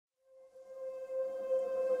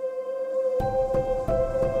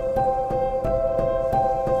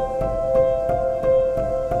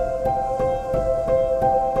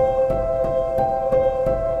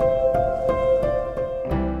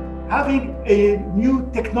a new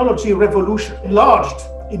technology revolution enlarged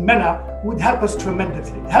in MENA would help us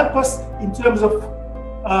tremendously. Help us in terms of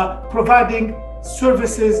providing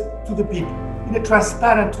services to the people in a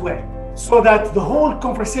transparent way, so that the whole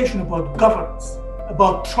conversation about governance,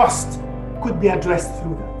 about trust, could be addressed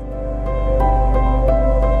through that.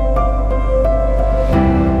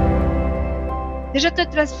 Digital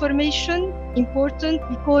transformation important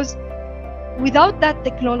because without that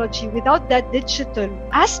technology, without that digital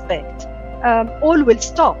aspect, all will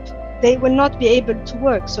stop. They will not be able to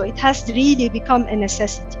work. So it has really become a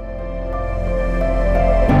necessity.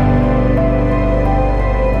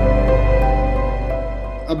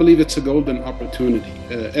 I believe it's a golden opportunity.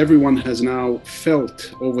 Everyone has now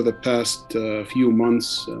felt over the past few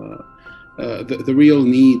months the real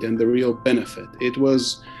need and the real benefit. It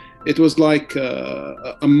was like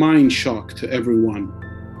a mind shock to everyone.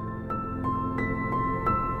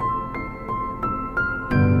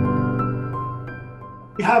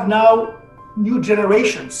 We have now new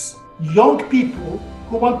generations, young people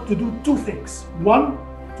who want to do two things. One,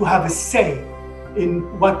 to have a say in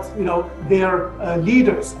what their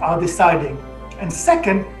leaders are deciding, and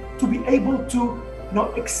second, to be able to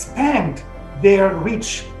expand their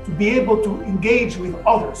reach, to be able to engage with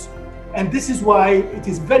others. And this is why it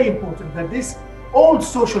is very important that this old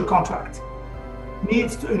social contract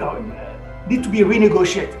needs to be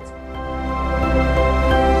renegotiated.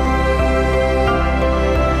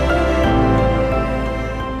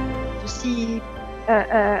 To see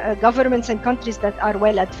governments and countries that are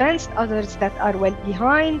well advanced, others that are well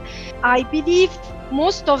behind. I believe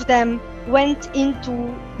most of them went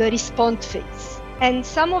into the response phase, and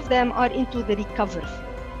some of them are into the recovery.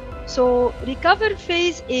 So recovery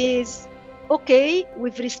phase is, okay,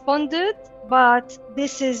 we've responded, but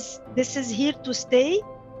this is here to stay.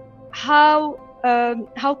 How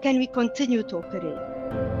can we continue to operate?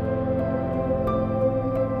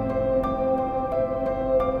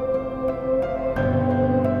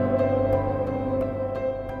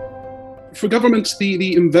 For governments,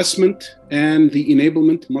 the investment and the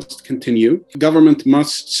enablement must continue. Government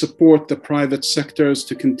must support the private sectors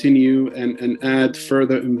to continue and add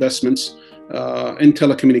further investments in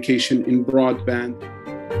telecommunication, in broadband.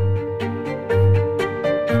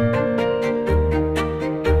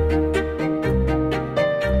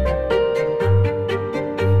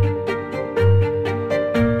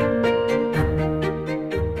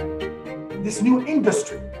 This new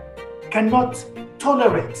industry cannot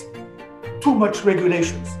tolerate too much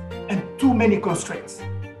regulations and too many constraints,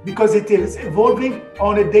 because it is evolving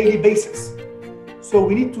on a daily basis. So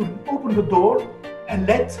we need to open the door and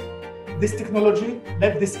let this technology,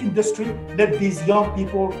 let this industry, let these young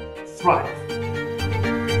people thrive.